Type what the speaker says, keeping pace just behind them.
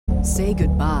Say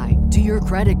goodbye to your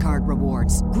credit card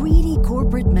rewards. Greedy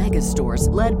corporate mega stores,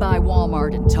 led by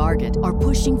Walmart and Target, are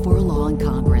pushing for a law in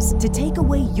Congress to take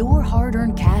away your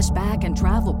hard-earned cash back and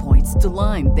travel points to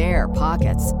line their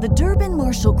pockets. The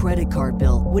Durbin-Marshall credit card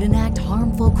bill would enact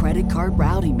harmful credit card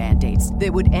routing mandates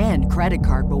that would end credit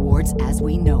card rewards as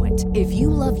we know it. If you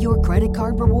love your credit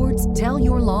card rewards, tell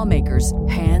your lawmakers,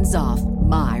 hands off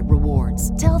my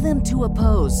rewards. Tell them to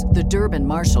oppose the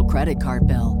Durbin-Marshall credit card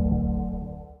bill.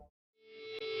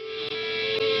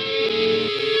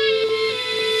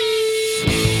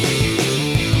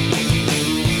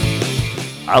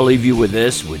 I'll leave you with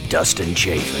this with Dustin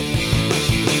Chafin.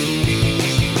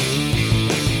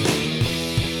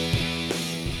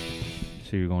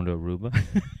 So you're going to Aruba?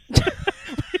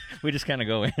 We just kind of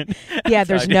go in. Yeah,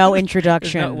 there's no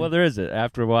introduction. Well, there isn't.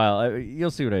 After a while,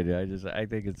 you'll see what I do. I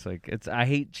think it's like I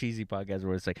hate cheesy podcasts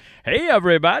where it's like, "Hey,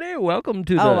 everybody, welcome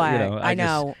to the." I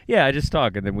know. I just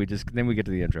talk and then we get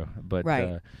to the intro. But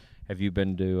right. Have you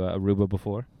been to Aruba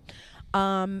before?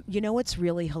 You know what's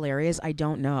really hilarious? I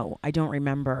don't know. I don't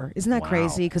remember. Isn't that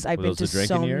crazy? Because I've been to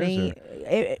so many.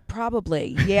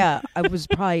 Probably, yeah. I was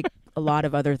probably a lot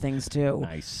of other things too.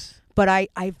 Nice. But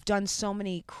I've done so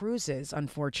many cruises,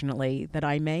 unfortunately, that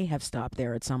I may have stopped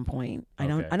there at some point. I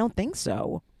don't think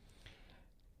so.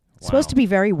 It's supposed to be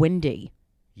very windy.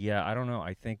 Yeah, I don't know.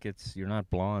 I think you're not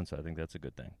blonde, so I think that's a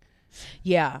good thing.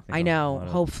 Yeah, I know.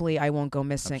 Hopefully I won't go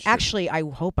missing. Sure. Actually, I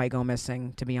hope I go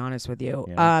missing, to be honest with you.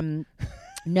 Yeah.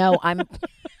 No, I'm...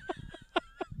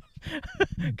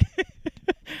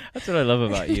 That's what I love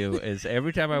about you is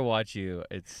every time I watch you,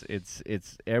 it's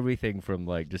everything from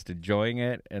like just enjoying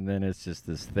it, and then it's just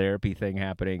this therapy thing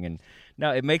happening. And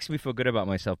now it makes me feel good about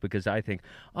myself because I think,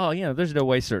 there's no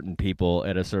way certain people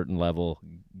at a certain level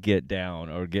get down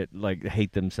or get like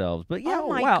hate themselves. But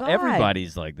God.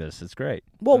 everybody's like this. It's great.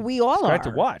 Well, we all are. It's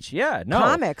great to watch. Yeah, no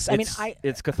comics.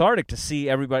 It's cathartic to see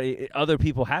other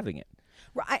people having it.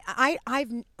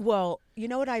 Well, you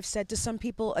know what I've said to some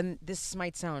people, and this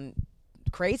might sound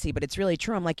crazy, but it's really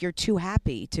true. I'm like, you're too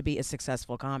happy to be a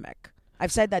successful comic.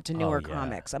 I've said that to newer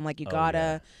comics. I'm like, you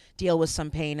gotta deal with some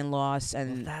pain and loss,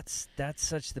 and that's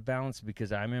such the balance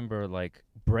because I remember like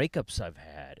breakups I've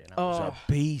had, and I was a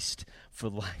beast for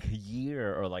like a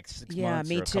year or like 6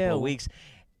 months or a couple of weeks,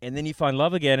 and then you find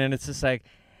love again, and it's just like,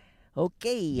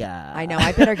 okay, I know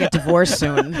I better get divorced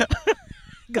soon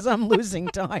because I'm losing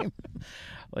time.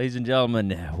 Ladies and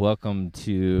gentlemen, welcome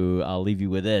to I'll Leave You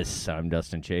With This. I'm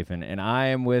Dustin Chafin, and I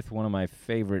am with one of my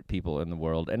favorite people in the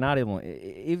world. And not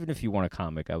even if you weren't a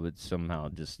comic, you would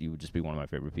just be one of my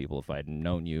favorite people if I had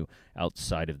known you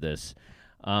outside of this.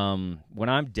 When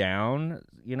I'm down,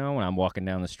 when I'm walking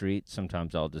down the street,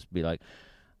 sometimes I'll just be like,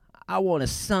 I want a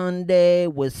sundae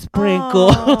with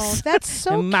sprinkles. Oh, that's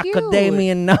so and cute.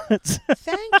 Macadamia nuts.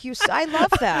 Thank you. I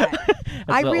love that.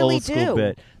 I really do.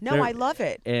 Bit. No, I love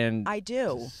it. And I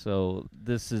do. So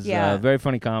this is a very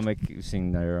funny comic. You've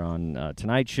seen her on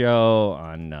Tonight Show,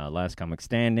 on Last Comic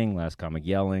Standing, Last Comic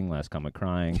Yelling, Last Comic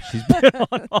Crying. She's been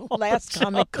on all Last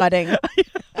Comic Cutting.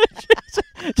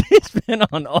 She's been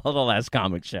on all the Last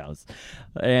Comic shows.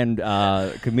 And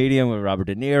comedian with Robert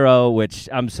De Niro, which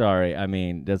I'm sorry. I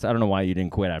mean, I don't know why you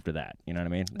didn't quit after that. You know what I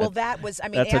mean? Well, that's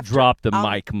a drop the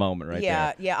mic moment right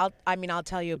there. Yeah. I'll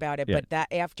tell you about it. Yeah. But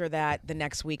after that, the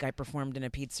next week I performed in a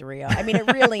pizzeria. I mean,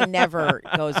 it really never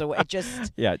goes away. It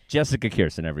just... Yeah, Jessica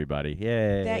Kirsten, everybody.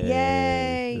 Yay.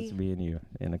 Yay. It's me and you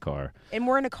in a car. And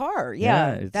we're in a car.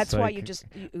 Yeah. That's like, why you just...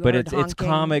 But it's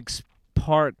comics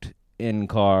parked in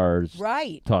cars,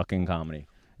 right? Talking comedy,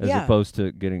 as opposed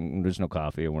to there's no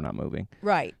coffee and we're not moving,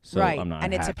 right? So right. I'm not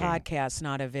and hacking. It's a podcast,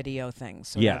 not a video thing.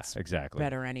 So that's exactly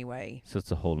better anyway. So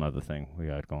it's a whole nother thing we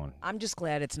got going. I'm just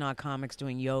glad it's not comics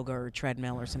doing yoga or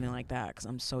treadmill or something like that because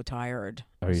I'm so tired.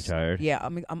 Are you tired? Yeah,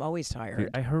 I'm always tired. Dude,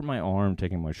 I hurt my arm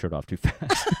taking my shirt off too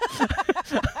fast.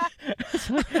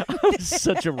 I was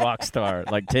such a rock star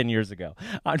like 10 years ago.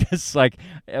 I was like,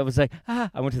 I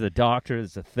went to the doctor.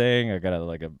 It's a thing. I got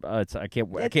I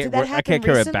can't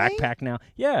carry a backpack now.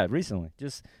 Yeah, recently.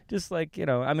 Just like,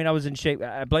 I mean, I was in shape.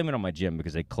 I blame it on my gym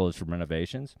because they closed for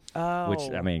renovations. Oh.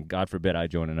 Which, I mean, God forbid I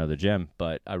join another gym,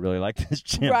 but I really like this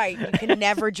gym. Right. You can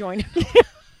never join.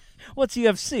 Well, it's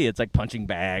UFC. It's like punching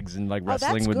bags and like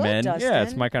wrestling with men. Dustin. Yeah,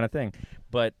 it's my kind of thing.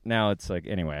 But now it's like,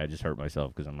 anyway, I just hurt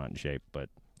myself because I'm not in shape, but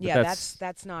yeah,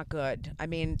 that's not good. I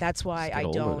mean, that's why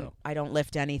I don't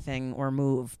lift anything or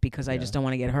move because I just don't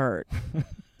want to get hurt.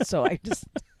 So I just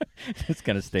It's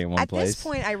gonna stay in one place. At this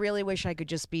point, I really wish I could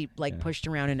just be pushed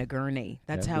around in a gurney.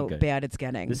 That's That'd how be good. bad it's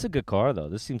getting. This is a good car, though.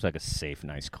 This seems like a safe,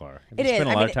 nice car. Have It you is. spent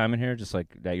a I lot mean, of time in here, just like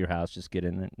at your house, just get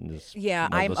in it and just. Yeah,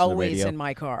 listen I'm to the always radio? in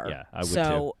my car. Yeah, I would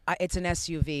so it's an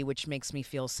SUV, which makes me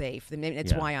feel safe. And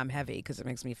it's why I'm heavy, because it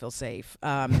makes me feel safe.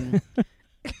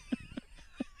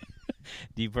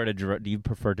 Do you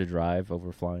prefer to drive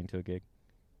over flying to a gig?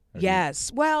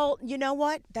 Yes. Well, you know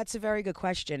what? That's a very good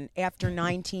question. After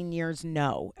 19 years,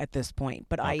 no, at this point.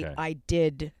 But Okay. I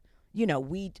did,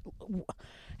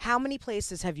 how many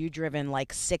places have you driven,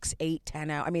 like 6, 8, 10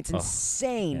 hours? I mean, it's Yeah,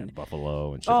 insane.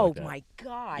 Buffalo and shit Oh, like that. my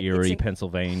God. Erie, It's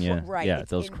Pennsylvania. Right. Yeah, it's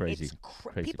those crazy.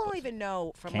 Crazy people don't places. even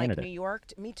know from Canada. like New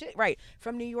York. Me too. Right.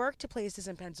 From New York to places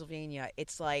in Pennsylvania,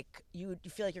 it's like you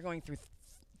feel like you're going through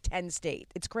 10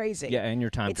 states. It's crazy. Yeah, and you're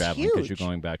time It's traveling because you're huge.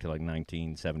 going back to like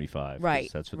 1975. 'cause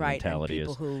Right. That's what right. the mentality and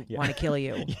people is. who want to kill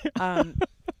you.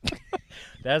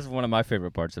 That's one of my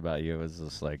favorite parts about you. Is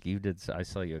just like I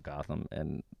saw you at Gotham,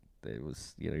 and it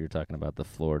was you're talking about the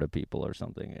Florida people or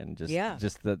something, and just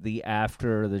the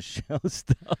after the show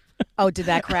stuff. Oh, did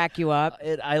that crack you up?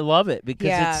 I love it because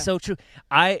Yeah. it's so true.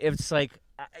 It's like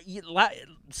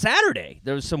Saturday.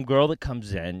 There was some girl that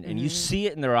comes in, and you see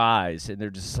it in their eyes, and they're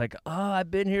just like, "Oh,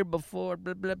 I've been here before."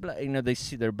 Blah blah blah. They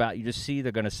see they're about. You just see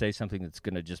they're going to say something that's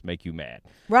going to just make you mad.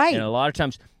 Right. And a lot of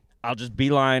times, I'll just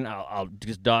beeline. I'll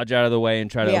just dodge out of the way and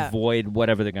try to avoid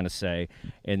whatever they're going to say.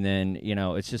 And then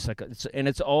it's just like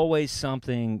it's always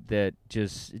something that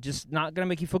just not going to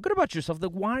make you feel good about yourself.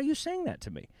 Like, why are you saying that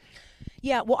to me?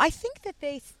 Yeah, well, I think that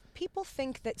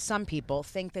some people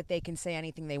think that they can say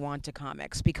anything they want to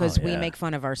comics because we make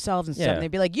fun of ourselves and stuff. Yeah. And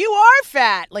they'd be like, "You are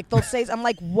fat." Like they'll say, I'm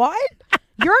like, "What?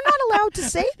 You're not allowed to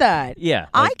say that." Yeah,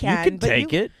 I like, can. You can but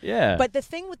take it. Yeah, But the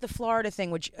thing with the Florida thing,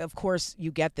 which of course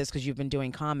you get this because you've been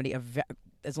doing comedy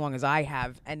as long as I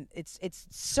have, and it's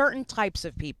certain types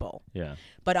of people. yeah.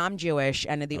 But I'm Jewish,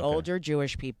 and the older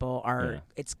Jewish people are. Yeah.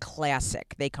 It's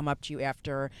classic. They come up to you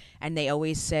after, and they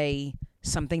always say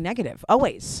something negative.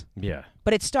 Always. Yeah.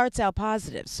 But it starts out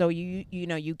positive, so you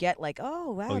get like,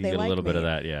 oh wow, You they get like a little me. bit of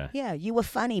that, yeah. Yeah, you were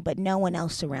funny, but no one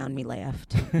else around me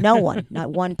laughed. No one, not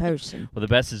one person. Well, the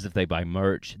best is if they buy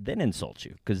merch, then insult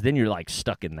you, because then you're like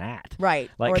stuck in that.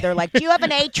 Right. Like- Or they're like, do you have an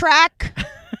 8-track?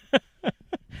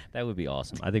 That would be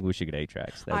awesome. I think we should get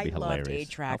 8-tracks. That'd be I loved hilarious.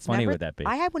 8-tracks. How funny Remember, would that be?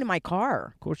 I had one in my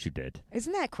car. Of course you did.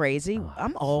 Isn't that crazy? Oh,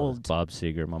 I'm so old. Bob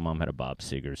Seger. My mom had a Bob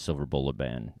Seger Silver Bullet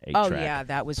Band 8-track. Oh yeah,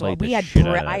 that was Played all. We the had shit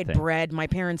out of I that had thing. bread. My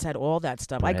parents had all that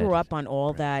stuff. I Bread. grew up on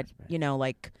all Bread. that,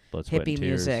 like Blood, Sweat, and hippie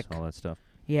Tears, music. all that stuff.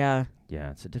 Yeah.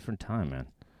 Yeah, it's a different time, man.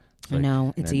 It's I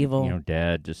know, it's and then, evil.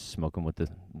 Dad just smoking with the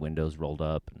windows rolled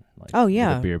up and like Oh, with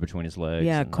yeah. a beer between his legs.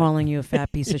 Yeah, and, like, calling you a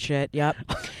fat piece of shit. Yep.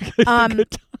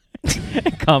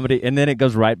 comedy, and then it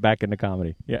goes right back into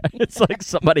comedy. Yeah, it's like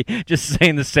somebody just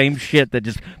saying the same shit that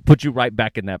just puts you right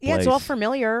back in that place. Yeah, it's all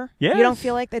familiar. Yes. You don't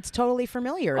feel like it's totally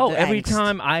familiar. Oh, the every angst.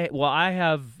 time I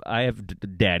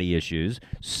have daddy issues.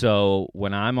 So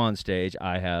when I'm on stage,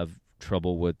 I have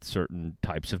trouble with certain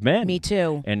types of men. Me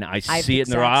too. And I have see the it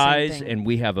in their exact same eyes, thing. and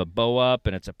we have a bow up,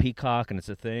 and it's a peacock, and it's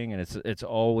a thing, and it's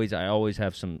always I always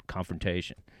have some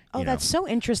confrontation. Oh, you know? that's so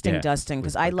interesting, Yeah, Dustin,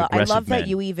 with, because like, I love aggressive that men.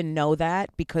 you even know that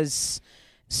because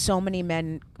so many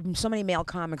male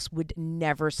comics would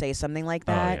never say something like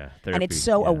Oh, that. yeah. And Therapy, it's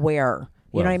so yeah. aware.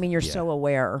 You know what I Well, mean? You're yeah. so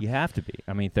aware. You have to be.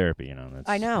 I mean, therapy. That's,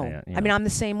 I know. you I mean, I'm the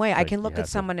same way. I like, can you look have at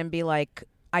to. someone and be like,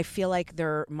 I feel like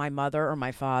they're my mother or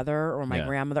my father or my Yeah.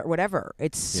 grandmother or whatever.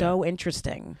 It's so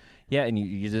interesting. Yeah, and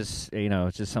you just,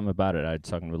 it's just something about it. I was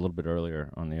talking a little bit earlier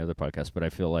on the other podcast, but I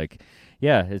feel like,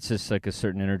 yeah, it's just like a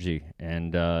certain energy.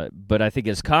 And, but I think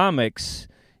as comics,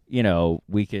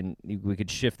 we could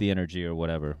shift the energy or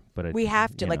whatever. But We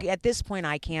have to. you Like, know. at this point,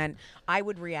 I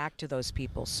would react to those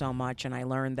people so much, and I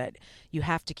learned that you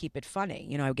have to keep it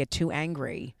funny. I would get too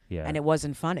angry, Yeah. and it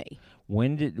wasn't funny.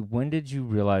 When did you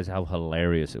realize how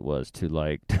hilarious it was to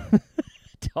like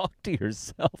talk to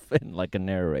yourself in like a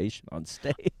narration on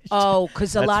stage? Oh,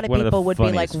 because a That's lot of one of the people would be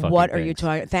like, funniest fucking "What are you things.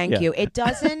 talking?" Thank Yeah. you. It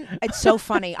doesn't. It's so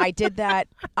funny. I did that.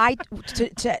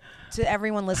 To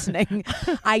everyone listening,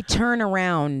 I turn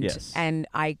around Yes. and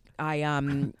I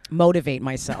motivate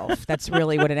myself. That's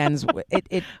really what it ends with.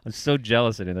 I'm so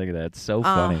jealous of anything of that. It's so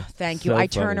funny. Thank you. So I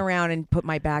turn funny. around and put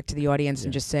my back to the audience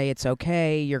and just say, "It's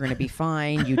okay. You're going to be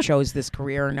fine. You chose this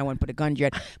career. No one put a gun to your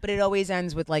head." But it always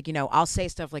ends with like, I'll say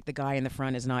stuff like, "The guy in the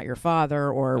front is not your father,"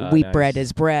 or "Wheat nice. bread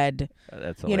is bread."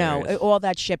 That's hilarious. All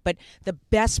that shit. But the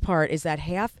best part is that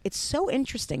it's so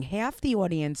interesting. Half the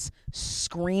audience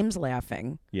screams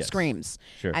laughing, Yes. screams,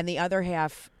 Sure. and the other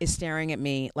half is staring at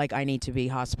me like I need to be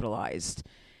hospitalized.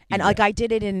 And Yeah. like I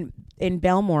did it in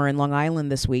Belmore in Long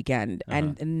Island this weekend, Uh-huh.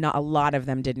 and not, a lot of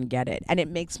them didn't get it, and it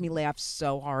makes me laugh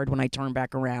so hard when I turn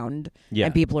back around Yeah.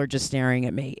 and people are just staring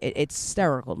at me. It's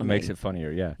hysterical to It me. makes it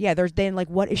funnier, yeah. Yeah, they're like,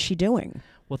 what is she doing?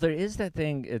 Well, there is that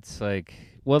thing. It's like,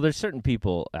 well, there's certain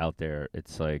people out there.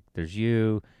 It's like there's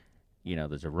you,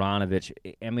 there's Aronovich.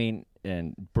 I mean,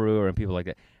 and Brewer and people like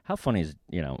that. How funny is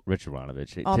Rich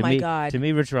Aronovich? Oh to my me, God. To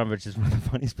me, Rich Aronovich is one of the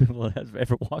funniest people that has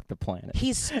ever walked the planet.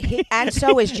 And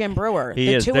so is Jim Brewer. He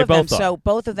the is. two They of them. both are. So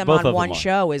both of them Both on of one them are.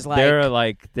 show is like.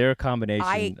 They're a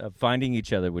combination of finding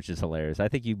each other, which is hilarious. I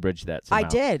think you bridged that somehow. I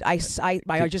did. I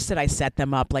just said I set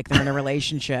them up like they're in a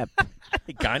relationship.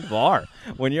 They kind of are.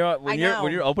 When you're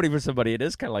know. opening for somebody, it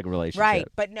is kind of like a relationship. Right,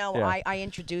 but no, Yeah. I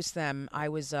introduced them. I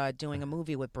was doing a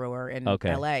movie with Brewer in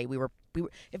Okay. L.A. We were.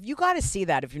 If you got to see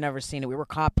that, if you've never seen it, we were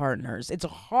cop partners. It's a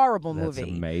horrible That's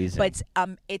movie. amazing. But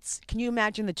it's. Can you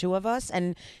imagine the two of us?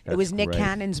 And That's it was Nick great.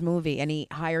 Cannon's movie, and he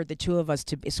hired the two of us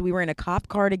to. So we were in a cop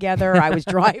car together. I was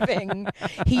driving.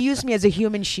 He used me as a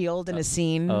human shield in a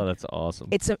scene. Oh, that's awesome.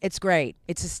 It's great.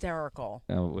 It's hysterical.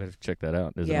 Oh, we have to check that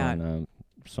out. Is Yeah. it on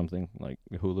something like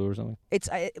Hulu or something? It's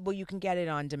well, you can get it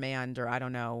on demand, or I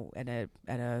don't know, at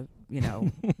a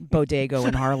bodega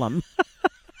in Harlem.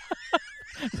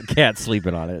 The cat's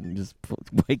sleeping on it, and just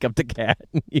wake up the cat,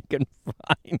 and you can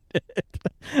find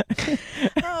it.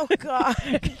 Oh God.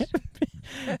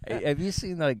 Have you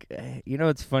seen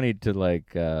it's funny to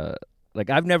like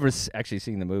I've never actually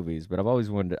seen the movies, but I've always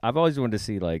wanted to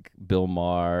see like Bill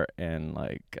Maher and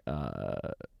like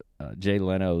Jay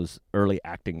Leno's early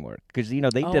acting work, because they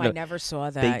did I never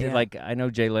saw that. they did yeah. like, I know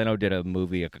Jay Leno did a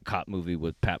movie, a cop movie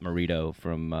with Pat Morita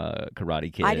from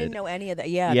Karate Kid. I didn't know any of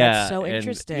that. Yeah, that's so and,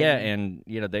 interesting. Yeah, and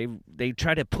they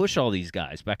try to push all these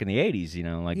guys back in the 80s,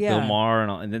 like Yeah. Bill Maher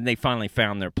and then they finally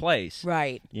found their place.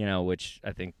 Right. Which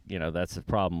I think that's the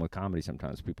problem with comedy.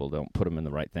 Sometimes people don't put them in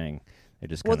the right thing. They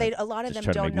just Well, kinda a lot of just them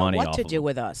try to don't make know money what off to of do them.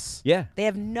 with us. Yeah. They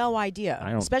have no idea, I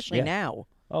don't- especially yeah. now.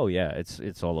 Oh yeah,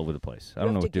 it's all over the place. I You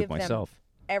don't know have what to do to with give them myself.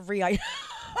 Every I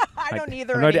don't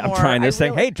either I'm anymore. trying I this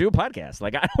thing. really- Hey, do a podcast.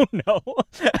 Like, I don't know.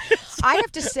 I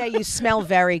have to say, you smell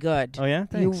very good. Oh yeah,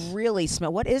 You thanks. really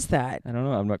smell. What is that? I don't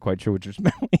know. I'm not quite sure what you're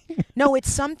smelling. No,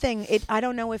 it's something. I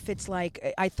don't know if it's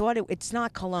like. I thought it's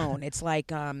not cologne. It's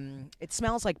like it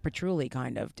smells like patchouli,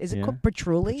 kind of. Is it Yeah. called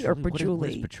patchouli or What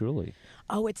patchouli? is patchouli?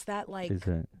 Oh, it's that like Is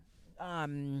that?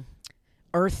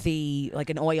 Earthy, like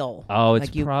an oil. Oh, it's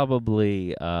like you,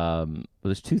 probably. Well,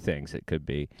 there's two things it could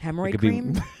be. hemorrhoid it could be-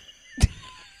 cream.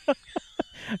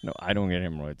 No, I don't get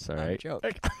hemorrhoids. All I'm right.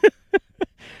 joking.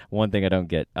 One thing I don't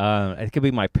get. It could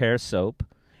be my pear soap,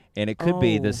 and it could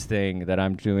be Oh. this thing that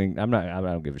I'm doing. I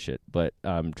don't give a shit, but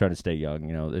I'm trying to stay young.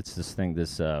 It's this thing.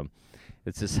 It's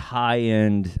this high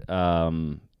end.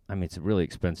 It's a really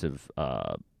expensive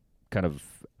kind of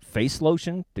face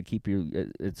lotion to keep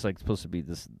you. It's like supposed to be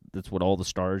this. That's what all the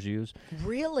stars use,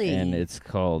 Really? and it's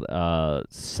called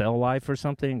Cell Life or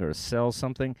something, or Cell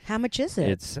something. How much is it?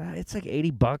 It's like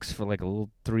 $80 for like a little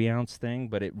 3-ounce thing,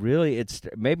 but it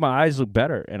made my eyes look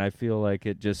better, and I feel like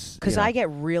it just Because I get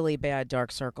really bad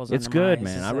dark circles. it's under my good, eyes.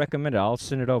 man. Is I it- recommend it. I'll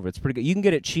send it over. It's pretty good. You can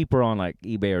get it cheaper on like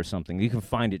eBay or something. You can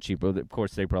find it cheaper. Of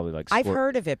course, they probably like. I've squirt-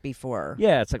 heard of it before.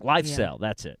 Yeah, it's like Life Yeah. Cell.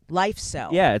 That's it. Life Cell.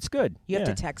 Yeah, it's good. You have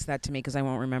Yeah. to text that to me because I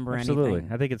won't remember Absolutely.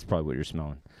 anything. I think it's probably what you're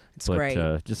smelling. It's but, great.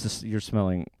 You're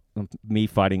smelling me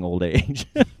fighting old age.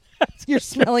 You're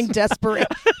smelling desperate.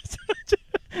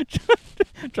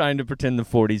 Trying to pretend the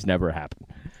 40s never happened,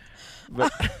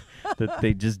 but that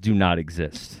they just do not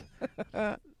exist.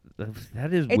 That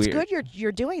is It's weird. good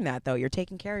you're doing that though. You're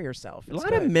taking care of yourself. A It's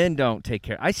lot good. of men don't take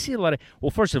care. I see a lot of.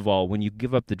 Well, first of all, when you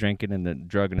give up the drinking and the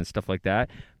drugging and stuff like that,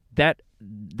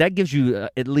 that gives you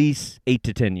at least 8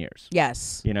 to 10 years.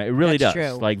 Yes. It really That's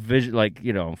does. true. Like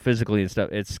physically and stuff.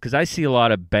 It's because I see a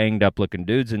lot of banged up looking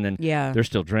dudes, and then Yeah. they're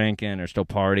still drinking or still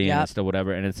partying Yep. and still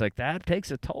whatever, and it's like that takes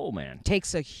a toll, man.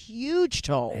 Takes a huge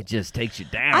toll. It just takes you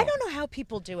down. I don't know how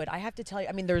people do it. I have to tell you.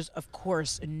 I mean, there's of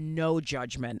course no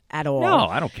judgment at all. No,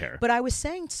 I don't care. But I was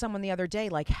saying to someone the other day,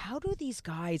 like, how do these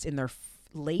guys in their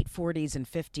late 40s and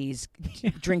 50s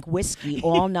drink whiskey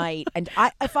all night? And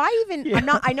I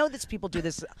know that people do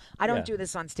this. I don't Yeah. do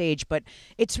this on stage, but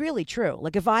it's really true.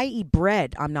 Like, if I eat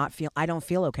bread, I don't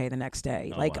feel okay the next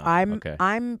day. Oh, like wow. I'm Okay.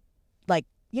 like,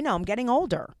 I'm getting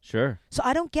older. Sure. So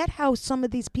I don't get how some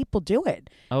of these people do it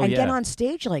Oh, and yeah. get on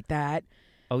stage like that.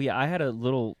 Oh yeah, I had a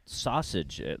little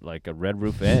sausage at like a Red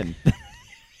Roof Inn.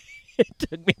 It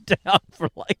took me down for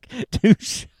like 2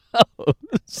 shows.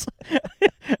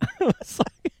 It was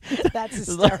like, That's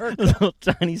Those hysterical. little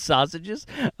tiny sausages.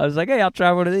 I was like, hey, I'll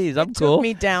try one of these. I'm cool. Took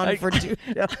me down for 2.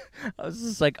 I was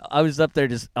just like, I was up there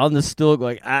just on the stool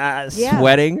going, Yeah.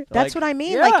 sweating. That's like, what I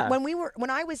mean. yeah. Like when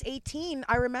I was 18,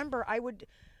 I remember I would.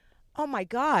 Oh my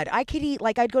God! I could eat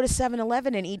like I'd go to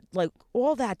 7-Eleven and eat like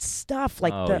all that stuff.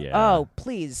 Like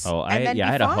please. Oh, and then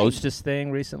I had fine. a Hostess thing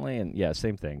recently, and yeah,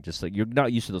 same thing. Just like you're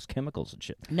not used to those chemicals and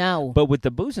shit. No. But with the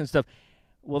booze and stuff,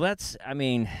 well, that's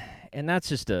and that's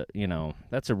just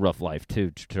that's a rough life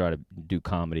too to try to do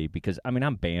comedy because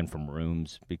I'm banned from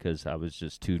rooms because I was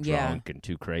just too drunk and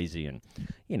too crazy and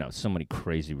so many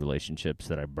crazy relationships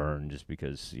that I burned just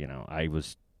because I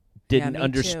didn't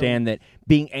understand that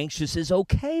being anxious is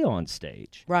okay on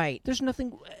stage. Right. There's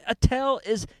nothing. Attell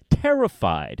is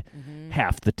terrified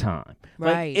half the time.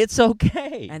 Right. Like, it's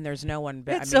okay. And there's no one.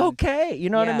 It's okay. You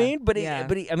know what I mean? But yeah.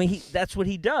 that's what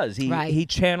he does. Right. He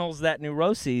channels that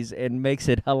neuroses and makes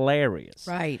it hilarious.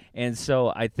 Right. And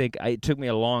so I think it took me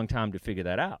a long time to figure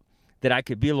that out. That I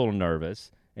could be a little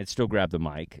nervous and still grab the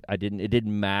mic. It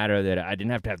didn't matter that I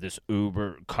didn't have to have this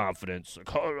uber confidence,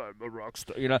 like, oh, I'm a rock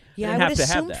star. Yeah, I would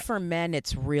assume for men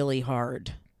it's really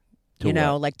hard.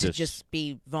 To just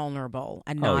be vulnerable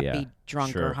and not be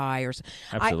drunk or high or.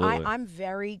 Absolutely. I'm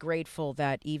very grateful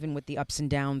that even with the ups and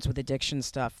downs with addiction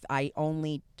stuff, I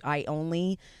only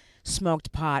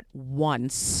smoked pot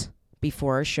once.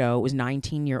 Before a show. It was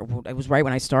 19 years. It was right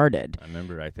when I started. I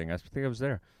remember. I think I was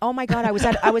there. Oh my God! I was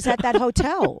at that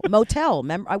motel.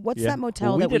 Remember what's that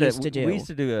motel that we used to do? We used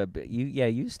to do you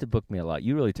used to book me a lot.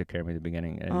 You really took care of me at the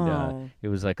beginning, and it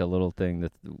was like a little thing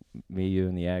that me, you,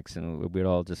 and the ex, and we'd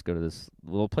all just go to this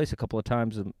little place a couple of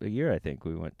times a year. I think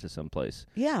we went to some place.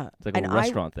 Yeah, it's like a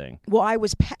restaurant thing. Well, I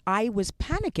was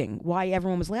panicking why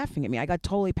everyone was laughing at me. I got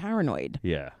totally paranoid.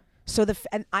 Yeah. So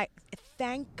I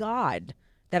thank God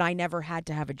that I never had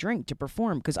to have a drink to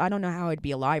perform because I don't know how I'd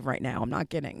be alive right now. I'm not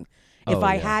kidding. If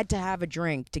I had to have a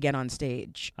drink to get on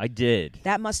stage. I did.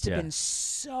 That must have been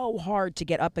so hard to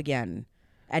get up again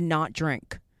and not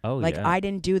drink. Oh, I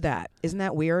didn't do that. Isn't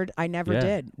that weird? I never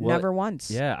did. Well, never once.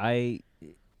 Yeah, I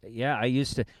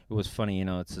used to. It was funny,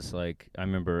 it's just like, I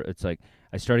remember, it's like,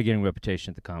 I started getting a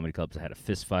reputation at the comedy clubs. I had a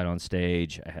fist fight on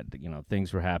stage. I had,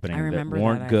 things were happening that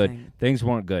weren't good. Things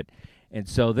weren't good. And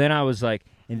so then I was like,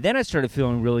 and then I started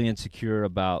feeling really insecure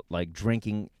about like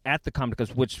drinking at the comedy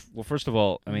clubs, which, well, first of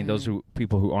all, those are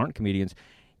people who aren't comedians.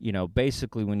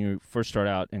 Basically when you first start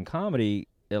out in comedy,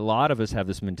 a lot of us have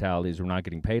this mentality is we're not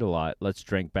getting paid a lot. Let's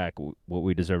drink back what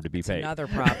we deserve to be paid. Another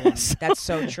problem. That's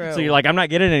so true. So you're like, I'm not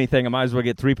getting anything. I might as well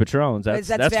get 3 Patrons. That's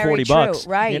very $40,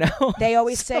 true. Right? They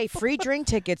always say free drink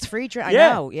tickets, free drink. I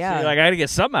know. Yeah. So you're like, I got to get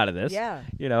something out of this. Yeah.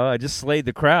 I just slayed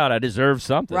the crowd. I deserve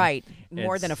something. Right.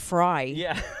 More than a fry.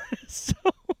 Yeah. So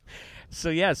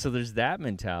there's that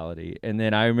mentality. And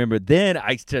then I remember,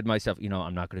 I said to myself,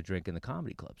 I'm not going to drink in the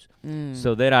comedy clubs.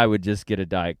 So then I would just get a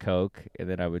Diet Coke, and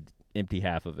then I would empty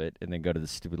half of it, and then go to the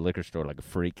stupid liquor store like a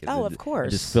freak. And of course.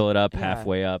 Just fill it up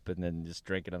halfway up, and then just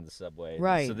drink it on the subway.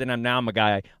 Right. So then I'm a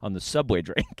guy on the subway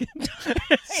drinking.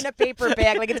 In a paper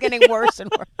bag, like it's getting worse and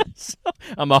worse. So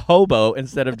I'm a hobo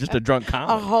instead of just a drunk comic.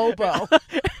 A hobo.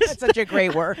 That's such a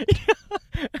great word.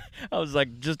 I was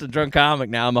like, just a drunk comic.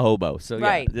 Now I'm a hobo. So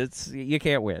you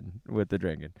can't win with the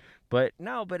drinking. But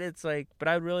it's like,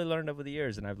 I really learned over the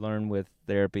years, and I've learned with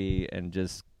therapy and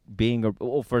just being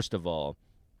first of all,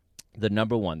 the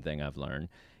number one thing I've learned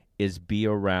is be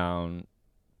around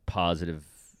positive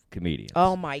comedians.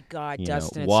 Oh my God,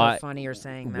 Dustin, it's so funny you're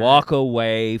saying that. Walk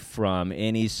away from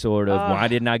any sort of why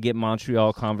didn't I get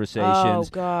Montreal conversations? Oh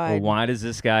God. Or why does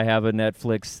this guy have a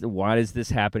Netflix? Why does this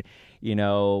happen?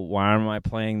 Why am I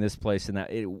playing this place and that?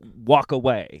 Walk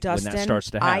away, Dustin, when that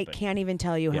starts to happen. I can't even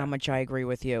tell you how much I agree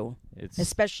with you.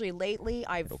 Especially lately,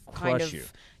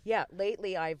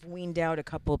 lately I've weaned out a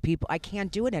couple of people. I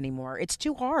can't do it anymore. It's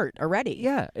too hard already.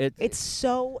 Yeah. It's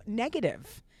so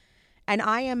negative. And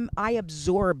I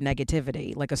absorb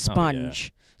negativity like a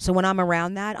sponge. So when I'm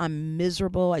around that, I'm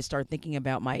miserable. I start thinking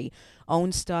about my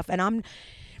own stuff. And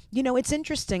it's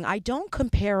interesting. I don't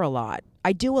compare a lot.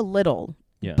 I do a little.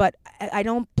 Yeah. But I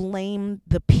don't blame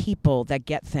the people that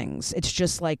get things. It's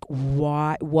just like,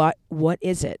 why? What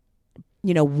is it?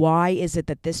 Why is it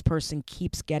that this person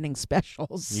keeps getting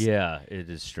specials? Yeah, it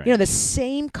is strange. The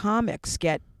same comics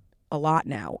get a lot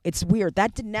now. It's weird.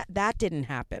 That didn't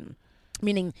happen.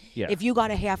 Meaning, if you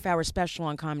got a half-hour special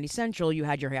on Comedy Central, you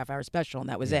had your half-hour special, and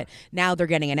that was it. Now they're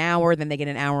getting an hour, then they get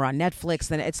an hour on Netflix.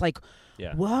 Then it's like,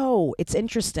 whoa, it's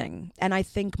interesting. And I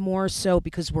think more so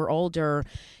because we're older,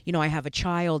 I have a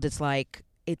child, it's like,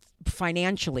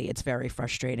 financially, it's very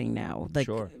frustrating now. Like,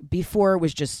 before it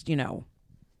was just,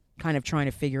 kind of trying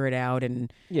to figure it out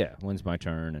and Yeah, when's my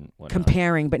turn and whatnot.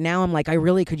 comparing. But now I'm like, I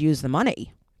really could use the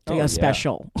money to go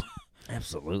special.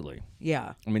 Absolutely.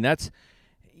 Yeah. I mean, that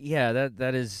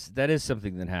is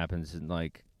something that happens, and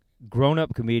like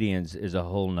grown-up comedians is a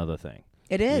whole nother thing.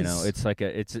 It is. You know, it's like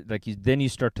then you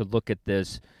start to look at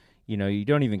this. You know, you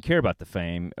don't even care about the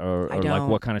fame or like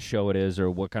what kind of show it is or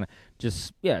what kind of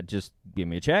just give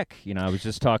me a check. You know, I was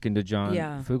just talking to John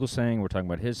Fugelsang. We're talking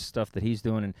about his stuff that he's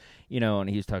doing, and you know, and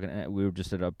he was talking. We were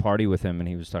just at a party with him, and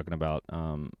he was talking about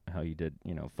how you did,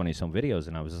 you know, funny home videos,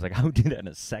 and I was just like, I would do that in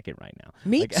a second right now.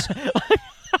 Me like, too.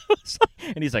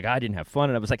 And he's like, I didn't have fun,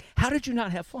 and I was like, how did you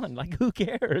not have fun? Like, who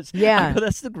cares? Yeah, I go,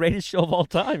 that's the greatest show of all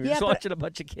time. You're Yeah, just but- watching a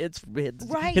bunch of kids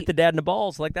Right. hit the dad in the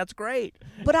balls. Like, that's great.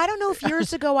 But I don't know if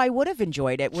years ago I would have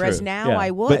enjoyed it, whereas True. now Yeah.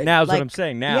 I would. But now's what Like, I'm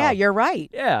saying. Now, Yeah, you're right.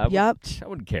 yeah, Yep. I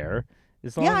wouldn't care.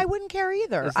 As long Yeah, I wouldn't care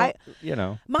either. as long- you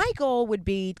know. My goal would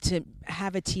be to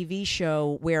have a TV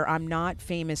show where I'm not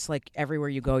famous, like everywhere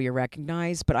you go you're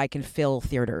recognized, but I can fill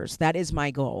theaters. That is my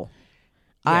goal.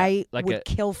 Yeah, I like would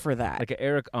kill for that. Like an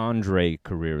Eric Andre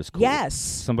career is cool. Yes.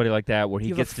 Somebody like that where he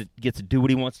You have gets to do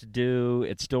what he wants to do.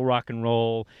 It's still rock and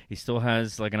roll. He still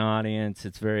has like an audience.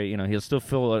 It's very, you know, he'll still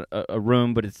fill a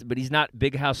room, but he's not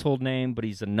big household name, but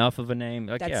he's enough of a name.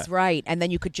 Like, That's right. And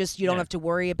then you could you don't Yeah. have to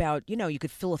worry about, you know, you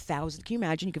could fill 1,000. Can you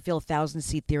imagine? You could fill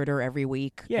 1,000-seat theater every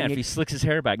week. Yeah, and if you- he slicks his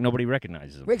hair back, nobody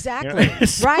recognizes him. Exactly. You know?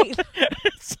 It's Right.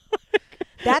 it's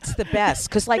That's the best.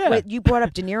 Because, like, Yeah. when you brought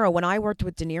up De Niro. When I worked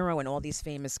with De Niro and all these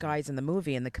famous guys in the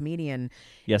movie and the comedian.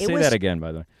 yeah, It say was- that again,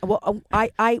 by the way. Well,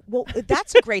 well,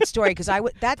 that's a great story because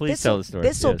Please tell the story,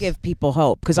 This will yes. give people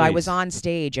hope because I was Please. on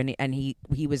stage and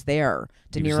he was there.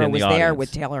 De He was Niro in the was there audience.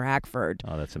 with Taylor Hackford,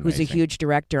 Oh, that's who's amazing. a huge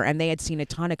director, and they had seen a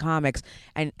ton of comics,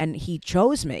 and he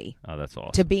chose me Oh, that's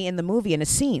awesome. to be in the movie in a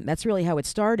scene. That's really how it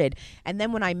started. And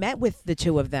then when I met with the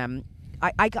two of them,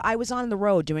 I was on the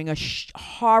road doing a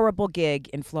horrible gig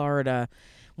in Florida,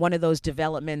 one of those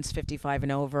developments, 55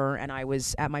 and over, and I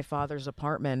was at my father's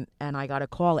apartment, and I got a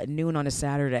call at noon on a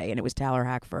Saturday, and it was Taylor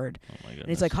Hackford. Oh, my And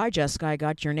goodness. he's like, "Hi, Jessica, I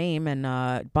got your name, and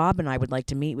Bob and I would like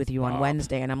to meet with you on Bob.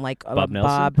 Wednesday." And I'm like, Bob Nelson?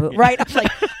 Bob, who-" right? I'm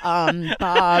like,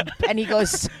 Bob. And he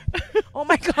goes, "Oh,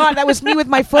 my God, that was me with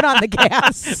my foot on the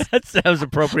gas." that was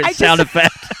appropriate I sound just-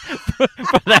 effect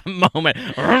for that moment.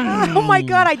 Oh, my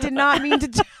God, I did not mean to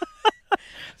do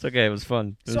It's okay. It was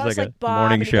fun. It So was I was like like, a Bob,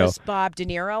 morning and he show. goes, Bob De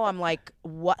Niro. I'm like,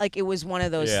 what? Like, it was one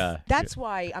of those. Yeah. That's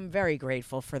why I'm very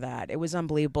grateful for that. It was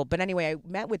unbelievable. But anyway, I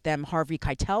met with them. Harvey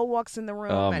Keitel walks in the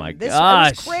room. Oh, and my this,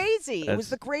 gosh. It was crazy. It That's- was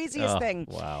the craziest oh, thing.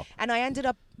 Wow. And I ended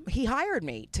up, he hired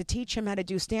me to teach him how to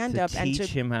do stand up. To and teach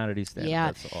him how to do stand-up. Yeah.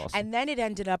 That's awesome. And then it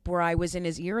ended up where I was in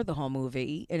his ear the whole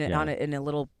movie in a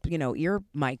little, you know, ear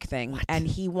mic thing. And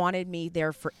he wanted me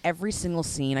there for every single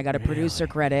scene. I got a producer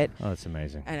credit Oh, that's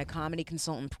amazing. and a comedy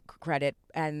consultant credit.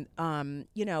 And,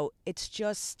 you know, it's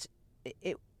just,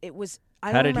 it was, I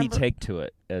How don't did remember. he take to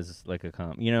it as like a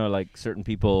you know, like certain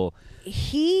people?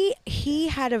 He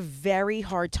had a very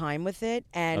hard time with it,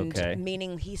 and Okay.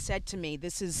 meaning he said to me,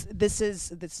 "This is."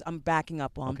 I'm backing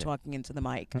up while I'm Okay. talking into the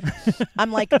mic.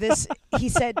 I'm like this. He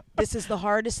said, "This is the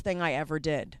hardest thing I ever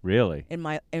did Really? in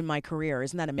my career."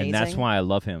 Isn't that amazing? And that's why I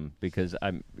love him, because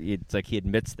it's like he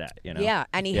admits that, you know. Yeah,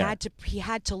 and he Yeah.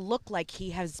 had to look like he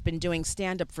has been doing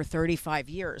stand up for 35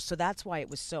 years. So that's why it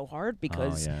was so hard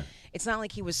because yeah. it's not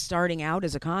like he was starting out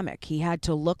as a comic. He had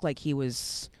to look like he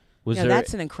was. Was you know, there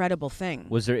that's an incredible thing.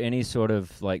 was there any sort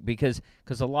of like, because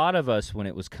a lot of us, when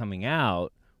it was coming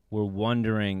out, were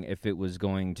wondering if it was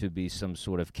going to be some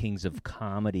sort of Kings of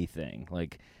Comedy thing,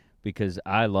 like, because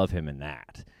I love him in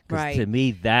that. 'Cause Right. to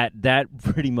me, that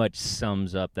pretty much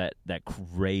sums up that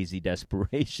crazy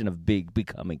desperation of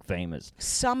becoming famous.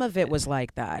 Some of it was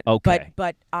like that. Okay.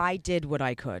 But I did what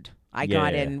I could. I Yeah,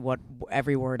 got yeah. in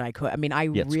every word I could. I mean, I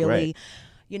Yeah, it's really, great.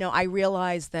 you know, I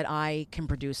realized that I can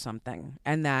produce something,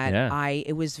 and that Yeah.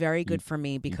 it was very good for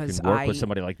me because you can work with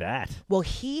somebody like that. well,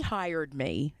 he hired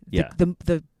me. Yeah.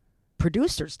 The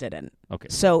producers didn't. Okay.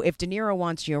 So if De Niro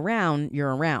wants you around,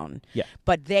 you're around. Yeah.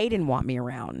 But they didn't want me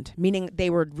around, meaning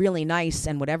they were really nice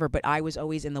and whatever, but I was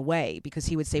always in the way because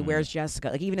he would say, "Where's Jessica?"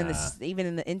 Like even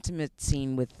in the intimate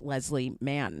scene with Leslie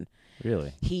Mann,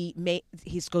 Really? he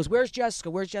goes, "Where's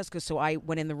Jessica? Where's Jessica?" So I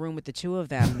went in the room with the two of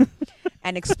them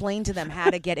and explained to them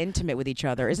how to get intimate with each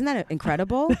other. Isn't that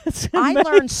incredible? I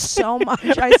learned so much.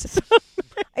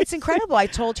 It's incredible. I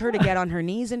told her to get on her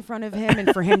knees in front of him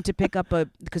and for him to pick up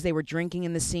because they were drinking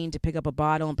in the scene, to pick up a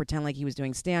bottle and pretend like he was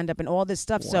doing stand up and all this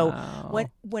stuff. Wow. So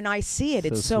when I see it,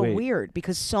 it's so sweet. weird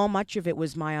because so much of it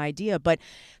was my idea, but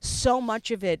so much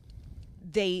of it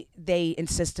they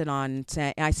insisted on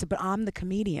saying. I said, "But I'm the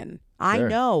comedian. I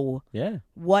know Yeah.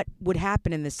 what would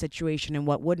happen in this situation and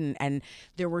what wouldn't. And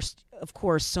there were, of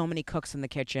course, so many cooks in the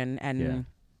kitchen. And,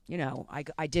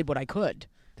 I did what I could.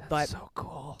 That's so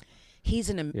cool. He's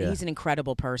an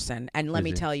incredible person. And let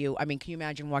me tell you, I mean, can you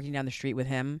imagine walking down the street with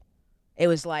him? It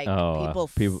was like people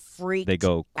freaked out. They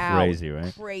go crazy,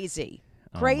 right? Crazy.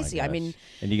 Oh Crazy. I mean.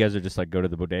 And you guys are just like go to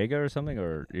the bodega or something,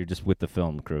 or you're just with the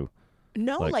film crew?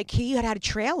 No, like he had a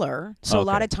trailer, so a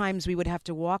lot of times we would have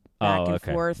to walk back and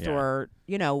forth, or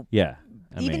Yeah.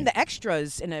 Even the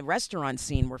extras in a restaurant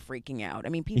scene were freaking out. I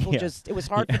mean, people it was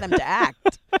hard for them to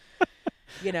act.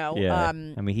 Yeah. I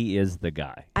mean, he is the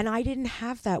guy. And I didn't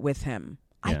have that with him.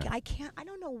 Yeah. I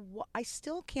don't know. I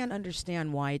still can't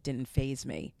understand why it didn't faze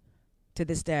me to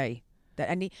this day.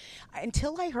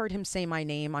 Until I heard him say my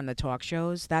name on the talk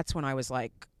shows, that's when I was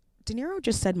like, De Niro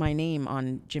just said my name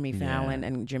on Jimmy Fallon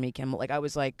and Jimmy Kimmel. Like, I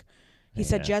was like, he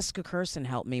said Jessica Kirson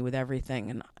helped me with everything.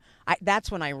 And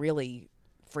that's when I really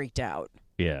freaked out.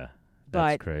 Yeah.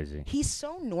 That's crazy. He's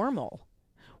so normal.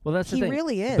 Well, that's the he thing. He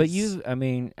really is. But you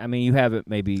haven't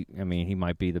maybe. I mean, he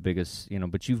might be the biggest.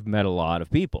 But you've met a lot of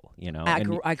people.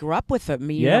 I grew up with him.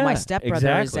 My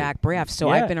stepbrother is Zach Braff, so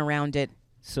I've been around it.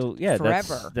 So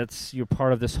forever. That's you're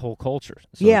part of this whole culture.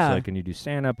 So it's like, and you do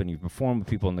stand up and you perform with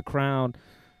people in the crowd.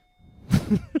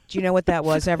 Do you know what that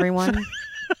was, everyone?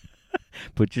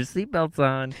 Put your seatbelts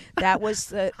on. That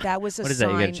was a What is sign.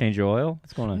 that? You got to change your oil?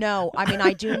 What's going on? No, I mean,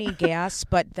 I do need gas,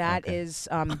 but that is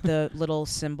the little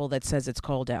symbol that says it's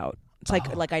cold out. It's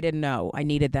like I didn't know. I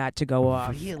needed that to go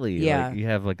off. Really? Yeah. Like you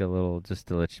have like a little just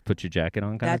to let you put your jacket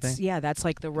on kind of thing? Yeah, that's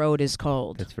like the road is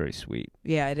cold. That's very sweet.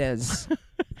 Yeah, it is.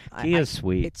 He is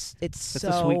sweet. It's so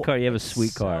a sweet car. You have a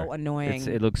sweet car. So annoying.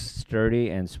 It looks sturdy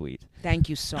and sweet. Thank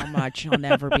you so much. I'll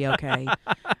never be okay.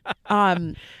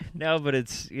 No, but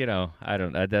it's I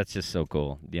don't. That's just so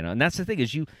cool. And that's the thing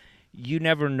is you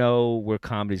never know where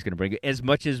comedy's going to bring you. As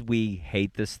much as we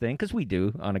hate this thing, because we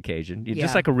do on occasion,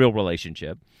 just like a real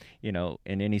relationship, in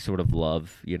any sort of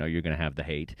love, you're going to have the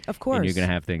hate. Of course. And you're going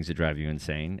to have things that drive you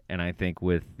insane. And I think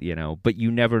with, but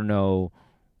you never know.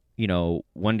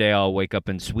 One day I'll wake up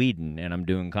in Sweden and I'm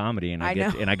doing comedy and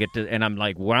and I'm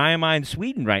like, why am I in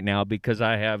Sweden right now? Because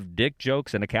I have dick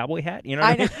jokes and a cowboy hat. You know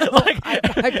what I mean?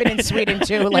 I've been in Sweden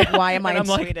too. Like, why am I in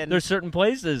Sweden? There's certain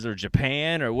places or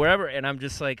Japan or wherever, and I'm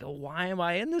just like, why am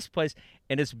I in this place?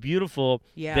 And it's beautiful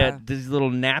that these little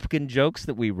napkin jokes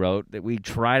that we wrote, that we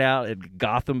tried out at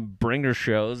Gotham Bringer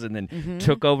shows and then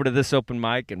took over to this open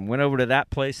mic and went over to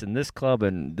that place and this club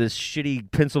and this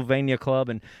shitty Pennsylvania club,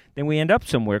 and then we end up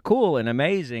somewhere cool and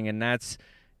amazing, and that's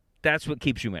what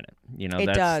keeps you in it. It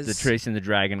that's does. The Tracy and the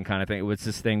Dragon kind of thing. It's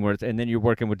this thing where and then you're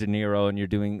working with De Niro and you're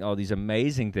doing all these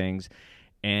amazing things,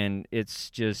 and it's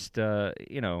just, like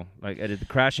I did the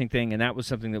Crashing thing, and that was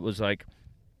something that was like,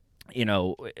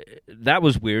 that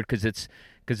was weird because it's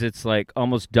like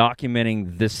almost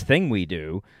documenting this thing we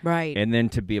do, right? And then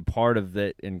to be a part of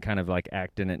it and kind of like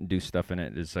act in it and do stuff in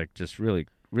it is like just really,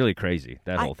 really crazy.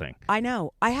 That whole thing. I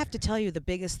know. I have to tell you, the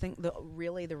biggest thing, the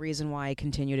reason why I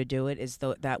continue to do it is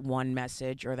that one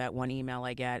message or that one email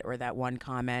I get or that one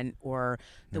comment or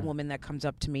the woman that comes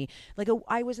up to me. Like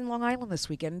I was in Long Island this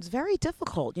weekend. It's very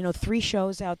difficult. 3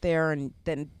 shows out there and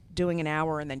then doing an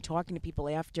hour and then talking to people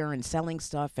after and selling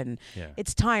stuff, and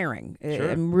it's tiring. Sure.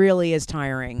 It really is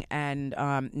tiring, and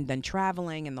then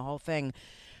traveling and the whole thing.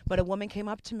 But a woman came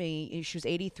up to me. She was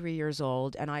 83 years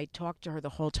old, and I talked to her the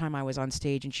whole time I was on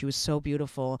stage, and she was so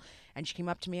beautiful. And she came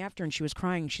up to me after, and she was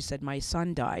crying. She said, "My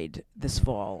son died this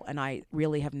fall," and I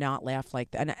really have not laughed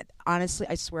like that. And honestly,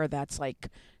 I swear that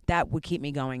would keep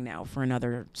me going now for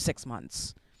another 6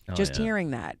 months. Just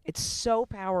hearing that. It's so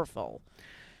powerful.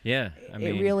 Yeah,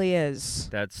 it really is.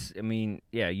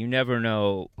 You never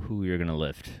know who you're going to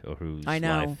lift or whose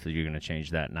life you're going to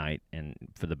change that night and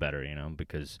for the better,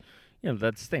 because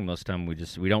that's the thing. Most of the time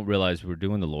we don't realize we're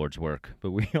doing the Lord's work,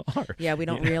 but we are. Yeah, we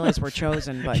don't realize we're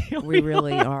chosen, but we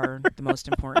really are the most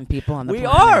important people on the planet.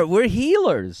 We are. We're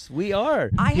healers. We are.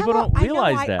 People don't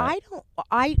realize that.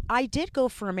 I did go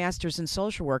for a master's in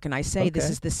social work, and I say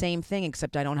this is the same thing,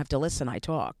 except I don't have to listen. I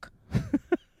talk.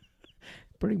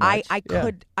 Pretty much. I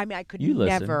could you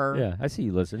never. Listen. Yeah, I see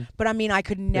you listen. But I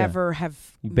could never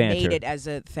have made it as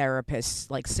a therapist,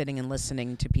 like sitting and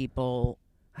listening to people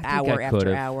hour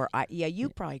after hour. You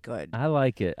probably could. I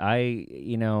like it.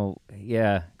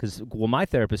 Because my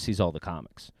therapist sees all the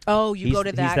comics. Oh, go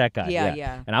to that? He's that guy.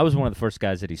 Yeah. And I was one of the first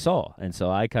guys that he saw, and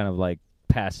so I kind of like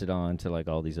passed it on to like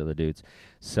all these other dudes.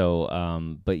 So,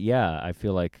 but yeah, I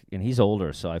feel like, and he's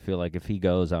older, so I feel like if he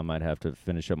goes, I might have to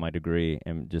finish up my degree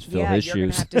and just fill his shoes. Yeah, you're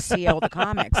gonna have to see all the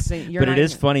comics. But it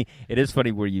is funny. It is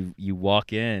funny where you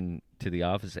walk in to the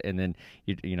office, and then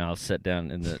I'll sit down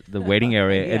in the waiting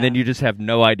area, Yeah. and then you just have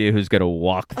no idea who's gonna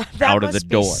walk out of the must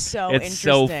be door. so It's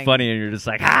so interesting. funny, and you're just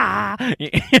like, ah.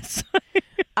 It's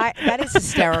that is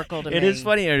hysterical to me. It is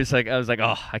funny. I was like,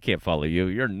 oh, I can't follow you.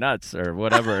 You're nuts or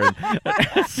whatever. And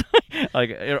it's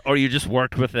like, or you just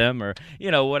worked with them or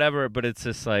whatever. But it's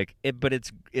just like But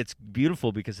it's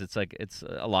beautiful because it's like it's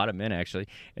a lot of men actually,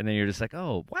 and then you're just like,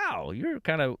 oh wow, you're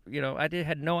kind of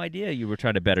had no idea you were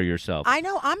trying to better yourself. I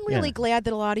know. I'm really glad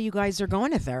that a lot of you guys are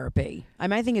going to therapy.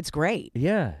 I think it's great.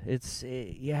 Yeah, it's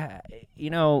you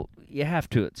have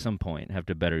to at some point have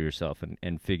to better yourself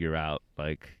and figure out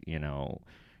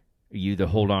you either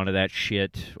hold on to that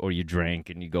shit or you drink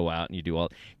and you go out and you do all,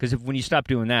 because when you stop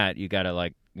doing that, you got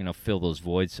to fill those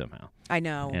voids somehow. I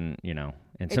know. And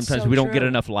It's sometimes so we don't get true.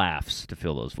 enough laughs to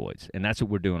fill those voids, and that's what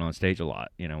we're doing on stage a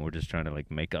lot. We're just trying to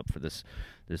make up for this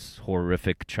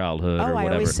horrific childhood or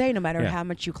whatever. I always say, no matter Yeah. how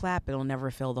much you clap, it'll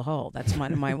never fill the hole. That's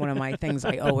one of my things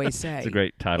I always say. It's a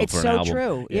great title It's for an so album.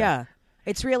 true. Yeah.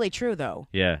 It's really true though.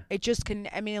 Yeah. It just can.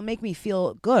 It'll make me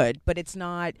feel good, but it's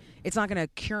not going to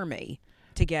cure me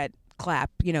to get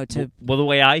clap. To Well, the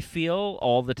way I feel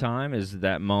all the time is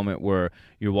that moment where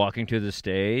you're walking to the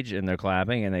stage and they're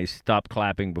clapping and they stop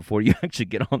clapping before you actually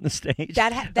get on the stage.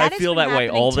 that I has feel been that way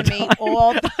happening all the to me time.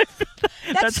 all the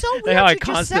That's so weird. How You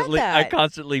just said that. I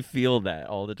constantly feel that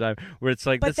all the time. Where it's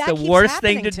like But that's that the keeps worst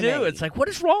thing to happening to do. me. It's like, what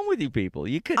is wrong with you people?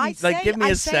 You couldn't give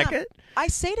me a second. I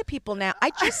say to people now.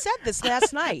 I just said this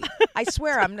last night. I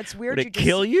swear, it's weird. Would it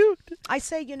kill you? I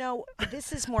say,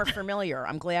 this is more familiar.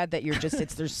 I'm glad that you're just.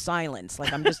 There's silence.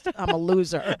 I'm a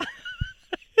loser.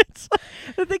 It's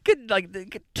like, they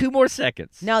could 2 more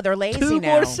seconds. No, they're lazy 2 now.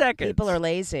 more seconds. People are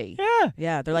lazy. Yeah.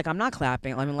 Yeah, they're like, I'm not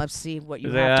clapping. Let's see what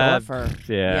you Yeah, have to offer.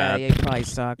 yeah. Yeah, you probably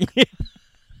suck.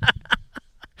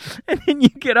 And then you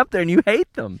get up there and you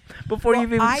hate them before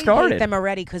you've even started. I hate them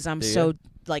already because I'm Do you? so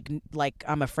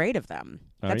I'm afraid of them.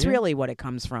 Are That's you? really what it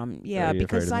comes from. Yeah, Are you afraid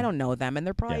because of I them? don't know them, and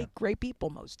they're probably Yeah. great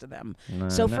people, most of them. No,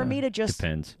 So no, for me to just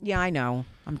depends. Yeah, I know.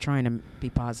 I'm trying to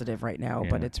be positive right now,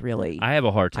 but Yeah. it's really. I have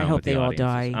a hard time I hope with the they all audiences.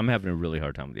 die. I'm having a really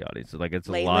hard time with the audience. It's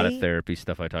a lot of Lately? therapy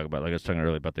stuff I talk about. Like I was talking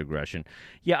earlier about the aggression.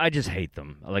 Yeah, I just hate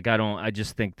them. I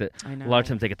just think that I know. a lot of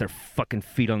times they get their fucking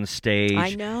feet on the stage.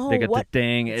 I know. They get What? the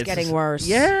thing. It's getting just- worse.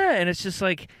 Yeah, and it's just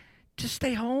like, just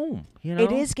stay home.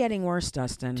 It is getting worse,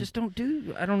 Dustin. Just don't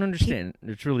do. I don't understand.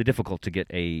 It's really difficult to get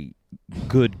a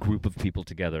good group of people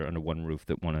together under one roof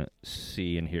that want to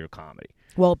see and hear comedy.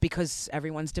 Well, because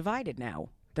everyone's divided now.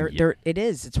 It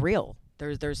is. It's real.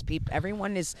 There's people.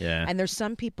 Everyone is. Yeah. And there's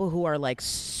some people who are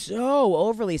so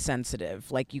overly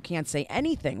sensitive. You can't say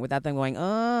anything without them going,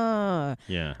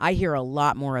 Yeah. I hear a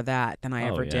lot more of that than I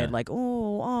ever yeah. did.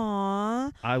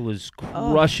 Aw. I was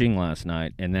crushing last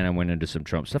night, and then I went into some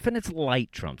Trump stuff, and it's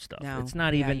light Trump stuff. No. It's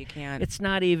not Yeah, even. you can't. It's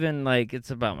not even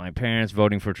it's about my parents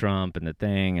voting for Trump and the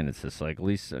thing, and it's just at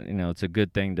least it's a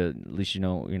good thing to at least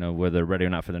whether they're ready or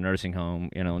not for the nursing home,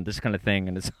 and this kind of thing,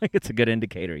 and it's it's a good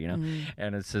indicator,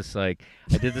 and it's just I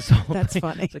did this whole. That's thing.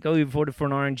 funny. It's like, oh, you voted for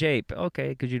an orange ape, okay,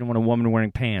 because you don't want a woman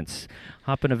wearing pants.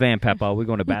 Hop in a van, Papa. We're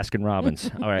going to Baskin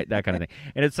Robbins. All right, that kind of thing,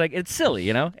 and it's it's silly,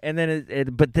 and then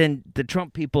but then the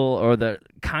Trump people or the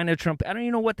kind of Trump, I don't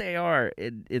even know what they are.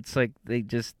 It's like they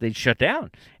shut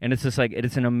down, and it's just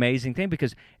it's an amazing thing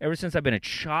because ever since I've been a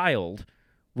child,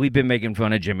 we've been making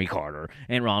fun of Jimmy Carter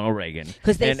and Ronald Reagan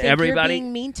Because they and think everybody. you're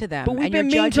being mean to them. But we've and been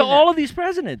you're mean to judging all them. of these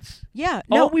presidents. Yeah.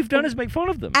 No. All we've done is make fun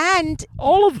of them. And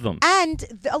All of them.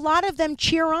 a lot of them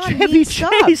cheer on Chevy mean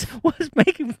Chase stuff. was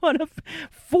making fun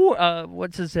of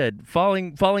what's his head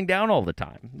falling down all the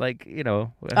time. Who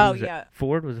Oh, was it? yeah.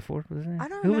 Ford was it Ford? Was it? I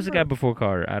don't Who was the guy remember. before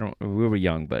Carter? I don't. We were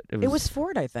young, but It was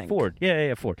Ford, I think. Ford.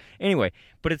 Yeah, Ford. Anyway,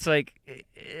 but it's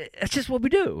it's just what we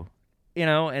do.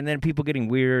 And then people getting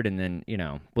weird, and then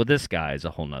well, this guy is a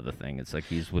whole nother thing. It's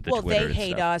he's with the Well, Twitter they and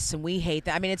hate stuff. us, and we hate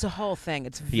them. I mean, it's a whole thing.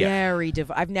 It's Yeah. very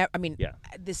I've never. Yeah.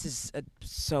 This is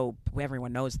so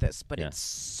everyone knows this, but Yeah.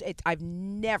 I've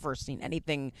never seen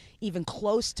anything even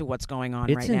close to what's going on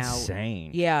It's right now.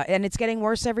 insane. Yeah, and it's getting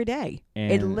worse every day.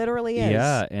 It And- literally is.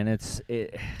 Yeah, and it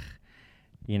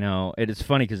is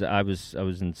funny because I was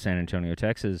in San Antonio,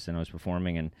 Texas, and I was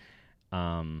performing, and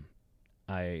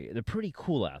they're pretty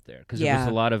cool out there because there was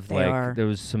Yeah, a lot of they are. there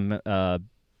was some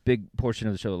big portion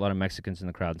of the show, a lot of Mexicans in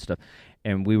the crowd and stuff,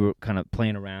 and we were kind of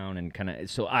playing around and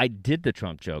so I did the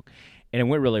Trump joke, and it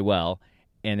went really well.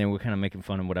 and then we're kind of making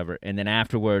fun and whatever. And then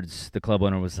afterwards, the club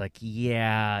owner was like,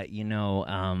 "Yeah,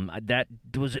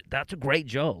 that's a great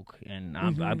joke, and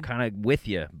I'm kind of with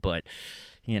you, but."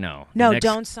 No,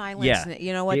 don't silence. Yeah,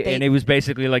 you know what? And it was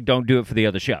basically like, don't do it for the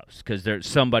other shows because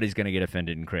somebody's going to get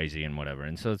offended and crazy and whatever.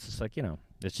 And so it's just like,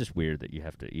 it's just weird that you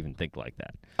have to even think like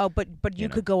that. Oh, but you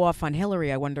could go off on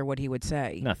Hillary. I wonder what he would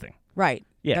say. Nothing. Right.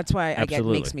 Yeah. That's why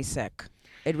absolutely. it makes me sick.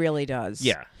 It really does.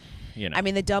 Yeah. I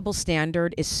mean, the double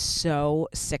standard is so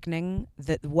sickening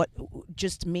that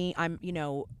I'm,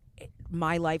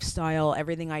 my lifestyle,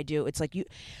 everything I do. It's like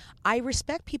I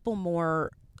respect people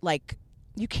more. Like,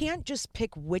 you can't just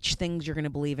pick which things you're going to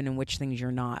believe in and which things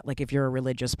you're not. Like, if you're a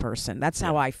religious person, that's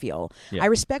how I feel. Yeah. I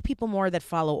respect people more that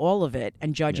follow all of it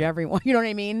and judge everyone. You know what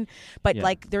I mean? But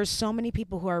like, there's so many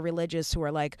people who are religious who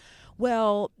are like,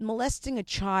 well, molesting a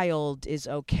child is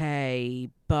okay,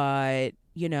 but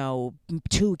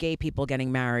two gay people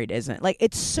getting married isn't. Like,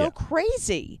 it's so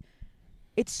crazy.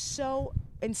 It's so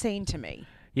insane to me.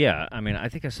 Yeah, I mean, I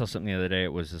think I saw something the other day.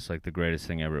 It was just like the greatest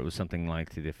thing ever. It was something like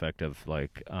to the effect of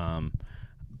like, I'm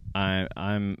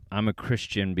a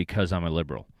Christian because I'm a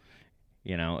liberal.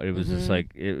 It was just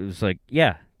like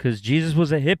yeah, because Jesus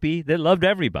was a hippie that loved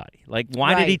everybody. Like,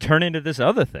 why did he turn into this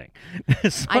other thing?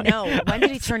 I know. When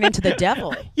did he turn into the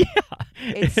devil? Yeah,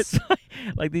 it's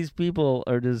like these people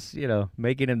are just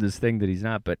making him this thing that he's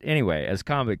not. But anyway, as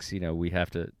comics, we have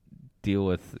to deal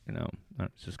with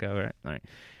let's just go right. All right.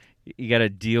 You got to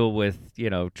deal with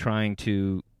trying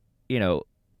to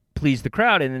please the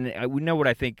crowd, and then we know what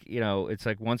I think. It's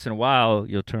like once in a while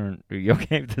you'll turn. Are you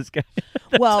okay with this guy?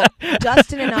 Well,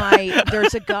 Dustin and I,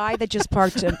 there's a guy that just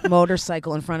parked a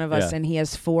motorcycle in front of us, and he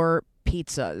has 4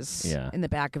 pizzas in the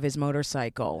back of his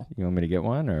motorcycle. You want me to get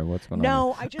one, or what's going on?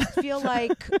 No, I just feel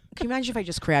like. Can you imagine if I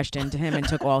just crashed into him and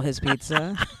took all his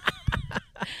pizza?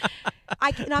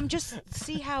 I'm just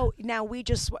see how now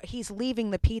he's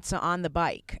leaving the pizza on the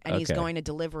bike and he's going to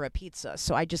deliver a pizza.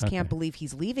 So I just can't believe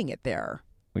he's leaving it there.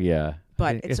 Yeah,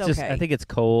 but it's okay. Just, I think it's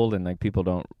cold and like people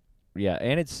don't. Yeah,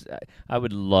 and it's. I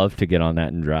would love to get on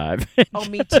that and drive. Oh,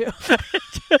 me too.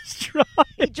 Just drive.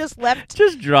 He just left.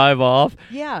 Just drive off.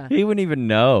 Yeah. He wouldn't even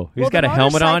know. He's got a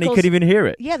helmet on. He couldn't even hear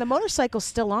it. Yeah, the motorcycle's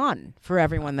still on for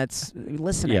everyone that's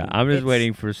listening. Yeah, I'm just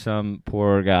waiting for some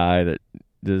poor guy that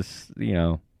just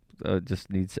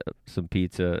needs some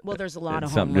pizza. Well, there's a lot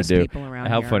of homeless people around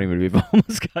How here. funny would it be if a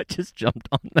homeless guy just jumped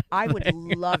on that I would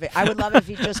love it. I would love it if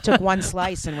he just took one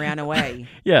slice and ran away.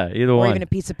 Yeah, either one. Or even a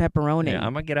piece of pepperoni. Yeah,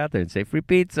 I'm going to get out there and say, free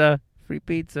pizza, free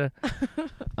pizza.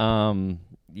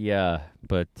 Yeah,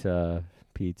 but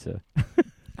pizza.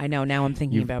 I know. Now I'm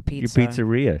thinking about pizza. Your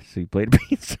pizzeria. So you played a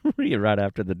pizzeria right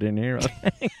after the De Niro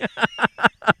thing.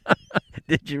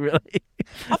 Did you really?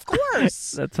 Of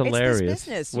course. That's hilarious. It's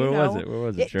this business. Where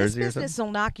was it? Jersey this or something? business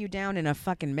will knock you down in a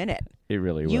fucking minute. It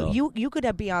really will. You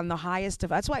could be on the highest of.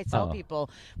 That's why I tell people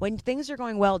when things are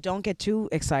going well, don't get too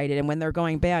excited, and when they're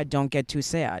going bad, don't get too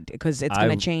sad because it's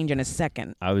going to change in a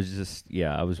second. I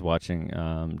was watching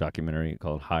a documentary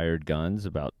called Hired Guns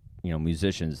about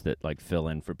musicians that like fill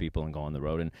in for people and go on the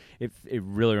road, and it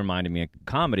really reminded me of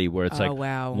comedy where it's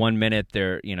wow. 1 minute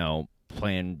they're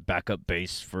playing backup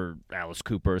bass for Alice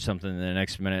Cooper or something, and the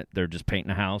next minute they're just painting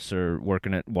a house or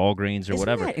working at Walgreens or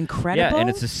whatever. Isn't that incredible? Yeah, and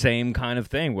it's the same kind of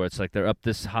thing where it's like they're up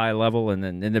this high level,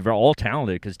 and they're all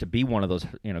talented because to be one of those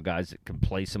guys that can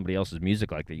play somebody else's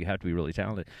music like that, you have to be really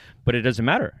talented. But it doesn't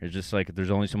matter. It's just like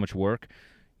there's only so much work.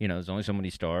 There's only so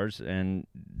many stars, and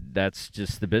that's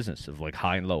just the business of like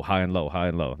high and low, high and low, high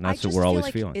and low. And that's what we're always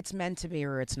feeling. It's meant to be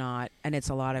or it's not, and it's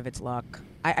a lot of it's luck.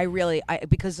 I really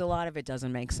because a lot of it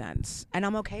doesn't make sense, and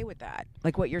I'm okay with that.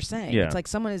 Like what you're saying, it's like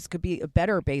someone could be a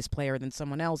better bass player than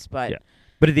someone else, but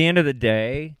But at the end of the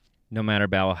day, no matter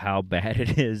about how bad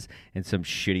it is in some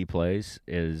shitty place,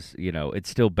 it's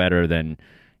still better than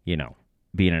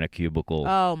being in a cubicle.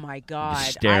 Oh my God!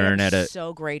 Staring at a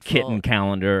so grateful kitten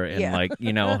calendar and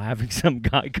having some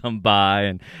guy come by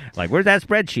and like, where's that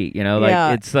spreadsheet?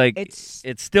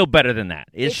 It's still better than that.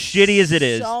 As shitty as it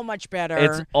is, so much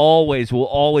better. Will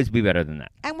always be better than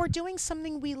that. And we're doing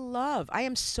something we love. I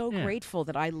am so grateful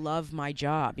that I love my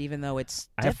job, even though it's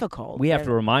difficult. We have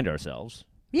to remind ourselves.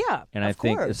 Yeah, and I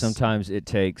think sometimes it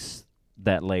takes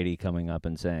that lady coming up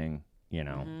and saying,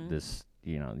 this,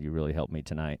 you really helped me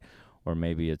tonight. Or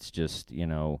maybe it's just,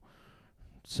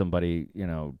 somebody,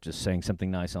 just saying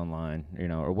something nice online,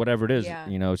 or whatever it is. Yeah.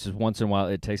 It's just once in a while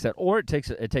it takes that. Or it takes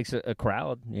a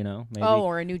crowd, maybe. Oh,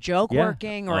 or a new joke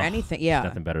working or anything. Yeah.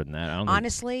 Nothing better than that.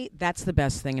 Honestly, that's the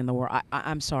best thing in the world.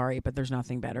 I'm sorry, but there's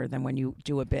nothing better than when you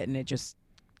do a bit and it just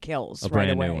kills right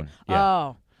away. Brand new one. Yeah.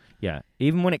 Oh. Yeah,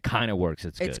 even when it kind of works,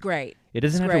 it's good. It's great. It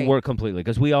doesn't have great. to work completely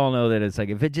because we all know that it's like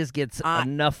if it just gets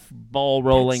enough ball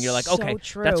rolling, you're like, so okay,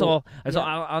 true. that's all. That's all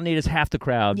I'll need is half the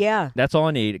crowd. Yeah. That's all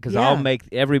I need because Yeah. I'll make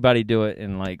everybody do it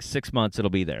in like 6 months.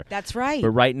 It'll be there. That's right. But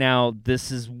right now,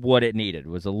 this is what it needed.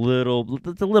 Was a little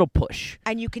push.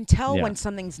 And you can tell Yeah. when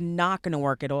something's not going to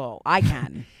work at all. I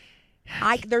can.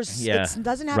 It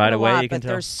doesn't happen Right a away lot, you can but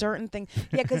tell. there's certain things.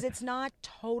 Yeah, because it's not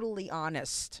totally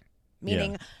honest.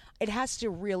 Meaning, it has to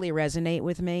really resonate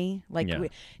with me. Like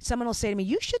someone will say to me,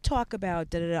 "You should talk about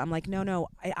da da da." I'm like, no,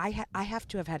 I have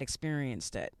to have had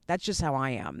experienced it. That's just how I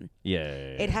am. Yeah.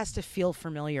 It has to feel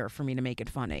familiar for me to make it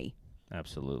funny.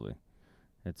 Absolutely.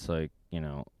 It's like,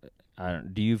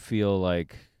 do you feel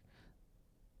like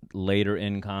later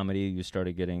in comedy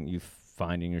you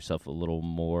finding yourself a little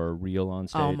more real on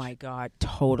stage? Oh my God,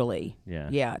 totally.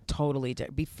 Yeah, totally.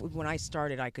 Before, when I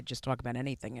started, I could just talk about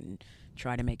anything and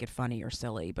try to make it funny or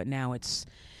silly. But now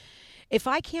if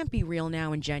I can't be real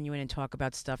now and genuine and talk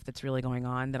about stuff that's really going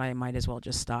on, then I might as well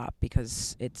just stop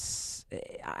because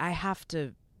I have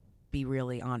to be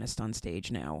really honest on stage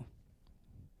now.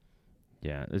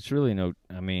 Yeah, it's really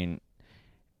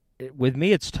with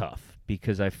me it's tough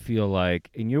because I feel like,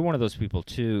 and you're one of those people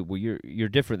too, where you're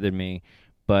different than me,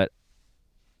 but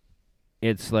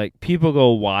it's like people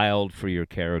go wild for your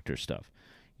character stuff.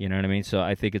 You know what I mean? So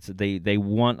I think it's they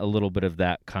want a little bit of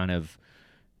that kind of,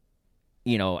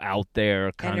 out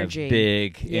there kind energy. Of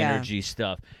big energy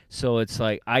stuff. So it's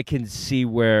like I can see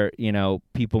where,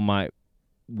 people might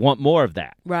want more of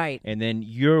that. Right. And then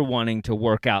you're wanting to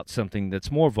work out something that's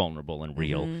more vulnerable and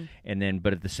real. Mm-hmm. And then,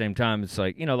 but at the same time, it's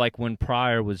like, like when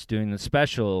Pryor was doing the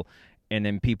special and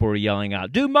then people were yelling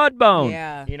out, "Do Mudbone!"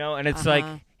 Yeah. And it's like,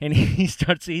 and he's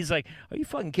like, "Are you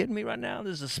fucking kidding me right now?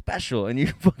 This is a special, and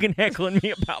you're fucking heckling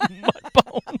me about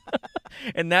Mudbone."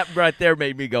 And that right there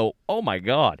made me go, "Oh my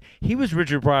God!" He was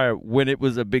Richard Pryor when it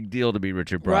was a big deal to be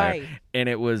Richard Pryor, right. And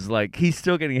it was like he's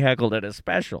still getting heckled at a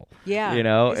special. Yeah,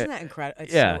 Isn't that incredible?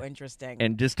 It's so interesting.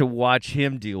 And just to watch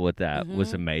him deal with that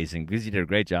was amazing because he did a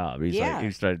great job.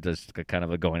 He started just kind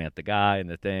of going at the guy and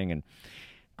the thing, and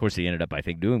of course he ended up, I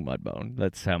think, doing Mudbone.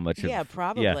 That's how much.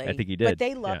 Probably. Yeah, I think he did. But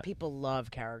they love people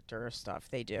love character stuff.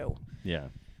 They do. Yeah.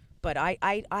 But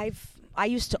I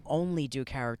used to only do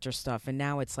character stuff, and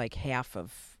now it's like half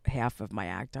of my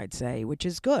act, I'd say, which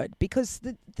is good because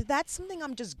that's something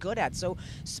I'm just good at. So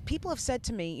people have said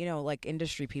to me, like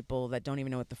industry people that don't even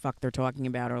know what the fuck they're talking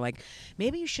about, or like,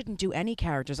 maybe you shouldn't do any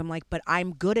characters. I'm like, but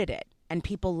I'm good at it, and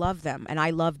people love them, and I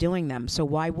love doing them. So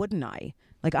why wouldn't I?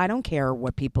 Like, I don't care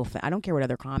what people think. I don't care what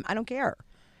other I don't care.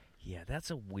 Yeah, that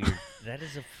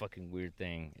is a fucking weird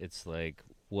thing. It's like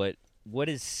what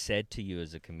is said to you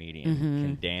as a comedian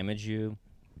can damage you.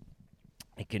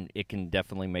 It can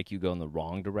definitely make you go in the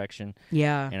wrong direction.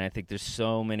 Yeah. And I think there's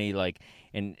so many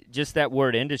and just that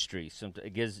word industry.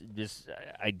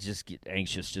 I just get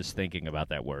anxious just thinking about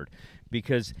that word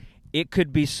because it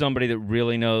could be somebody that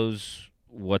really knows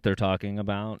what they're talking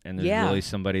about, and there's really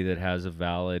somebody that has a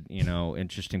valid,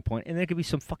 interesting point, and there could be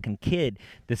some fucking kid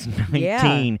that's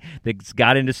 19 that's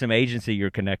got into some agency you're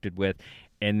connected with,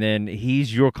 and then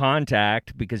he's your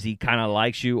contact because he kind of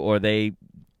likes you, or they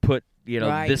put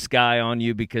this guy on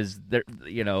you because they're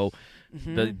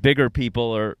the bigger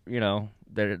people are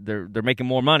they're making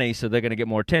more money, so they're going to get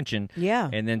more attention,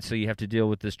 and then so you have to deal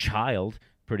with this child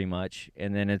pretty much,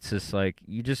 and then it's just like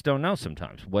you just don't know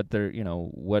sometimes what they're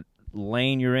what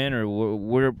lane you're in or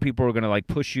where people are going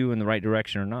to push you in the right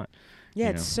direction or not. Yeah,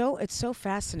 it's so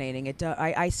fascinating.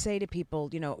 I say to people,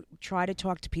 try to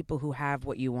talk to people who have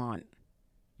what you want.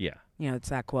 Yeah. It's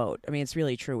that quote. I mean, it's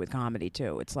really true with comedy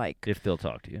too. It's like if they'll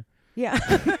talk to you. Yeah.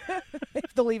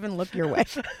 If they'll even look your way.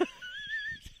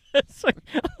 It's like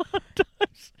a lot of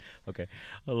times. Okay.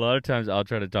 A lot of times I'll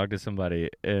try to talk to somebody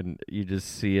and you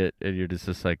just see it and you're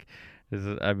just like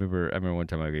I remember one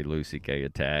time I gave Louis C.K. a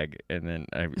tag, and then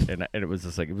and it was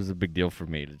just like it was a big deal for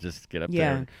me to just get up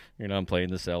there. And, I'm playing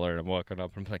the cellar and I'm walking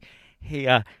up and I'm like, "Hey,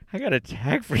 I got a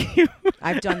tag for you."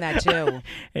 I've done that too.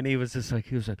 And he was like,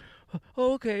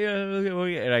 "Oh, okay,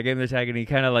 okay." And I gave him the tag, and he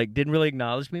kind of didn't really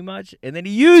acknowledge me much, and then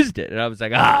he used it, and I was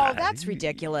like, "Oh, that's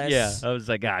ridiculous." Yeah, I was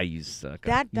like, "You suck."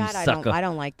 That I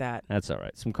don't like that. That's all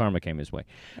right. Some karma came his way.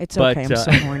 It's okay. I'm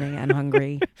so horny and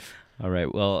hungry. All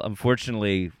right. Well,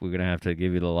 unfortunately, we're going to have to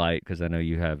give you the light because I know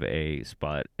you have a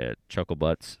spot at Chuckle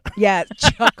Butts. Yeah,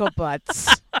 Chuckle Butts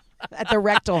at the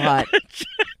Rectal Hut.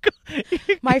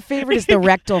 My favorite is the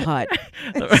Rectal Hut.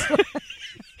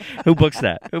 Who books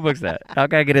that? How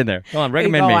can I get in there? Come on,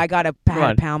 recommend me. I got to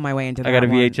pound my way into that. I got a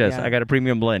VHS. Yeah. I got a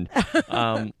premium blend.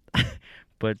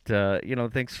 But,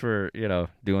 thanks for,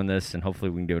 doing this, and hopefully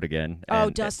we can do it again.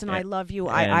 Dustin, I love you.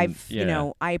 I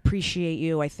appreciate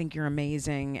you. I think you're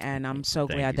amazing, and I'm so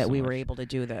glad that we were able to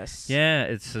do this. Yeah,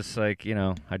 it's just like,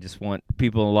 I just want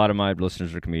people, a lot of my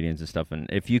listeners are comedians and stuff, and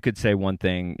if you could say one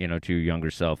thing, to your younger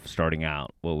self starting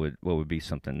out, what would be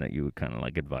something that you would kind of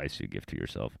like advice you give to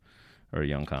yourself or a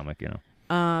young comic,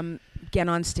 Get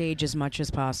on stage as much as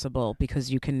possible,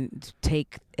 because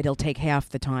it'll take half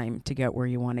the time to get where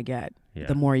you want to get. Yeah.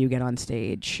 The more you get on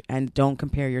stage, and don't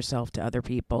compare yourself to other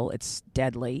people. It's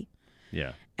deadly.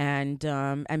 Yeah. And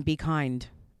be kind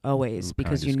always,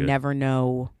 because you good. never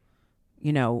know,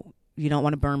 you don't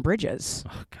want to burn bridges.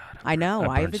 Oh God! I know.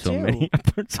 I have it too.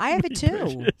 I have it too.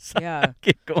 Bridges. Yeah. I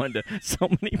keep going to so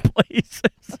many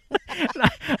places.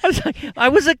 I was like, I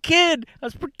was a kid. I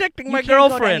was protecting my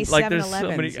girlfriend. Like there's so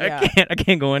many. Yeah. I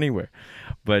can't go anywhere.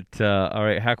 But all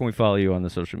right, how can we follow you on the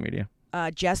social media?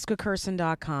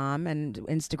 JessicaCurson.com, and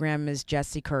Instagram is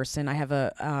Jessie Curson. I have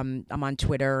I'm on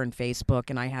Twitter and Facebook,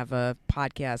 and I have a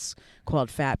podcast called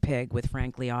Fat Pig with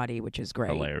Frank Liotti, which is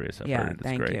great. Hilarious. I've yeah, heard it. It's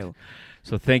thank great. you.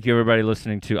 So thank you, everybody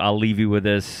listening to I'll Leave You With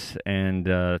This, and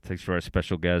thanks for our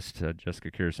special guest,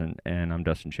 Jessica Curson, and I'm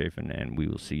Dustin Chafin, and we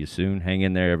will see you soon. Hang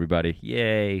in there, everybody.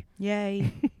 Yay.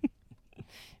 Yay.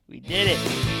 We did it.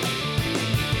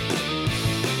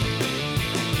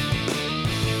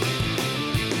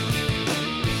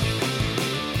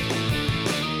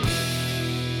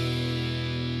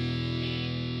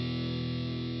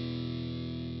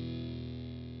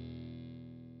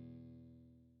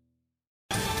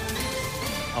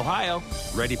 Ohio,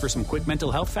 ready for some quick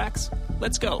mental health facts?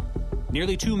 Let's go.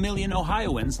 Nearly 2 million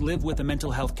Ohioans live with a mental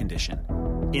health condition.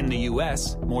 In the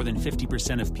U.S., more than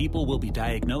 50% of people will be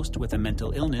diagnosed with a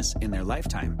mental illness in their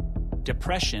lifetime.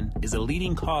 Depression is a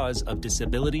leading cause of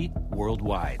disability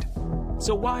worldwide.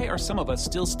 So why are some of us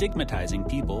still stigmatizing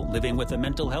people living with a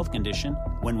mental health condition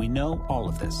when we know all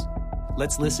of this?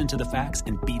 Let's listen to the facts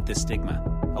and beat the stigma.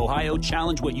 Ohio,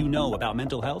 challenge what you know about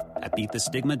mental health at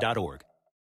beatthestigma.org.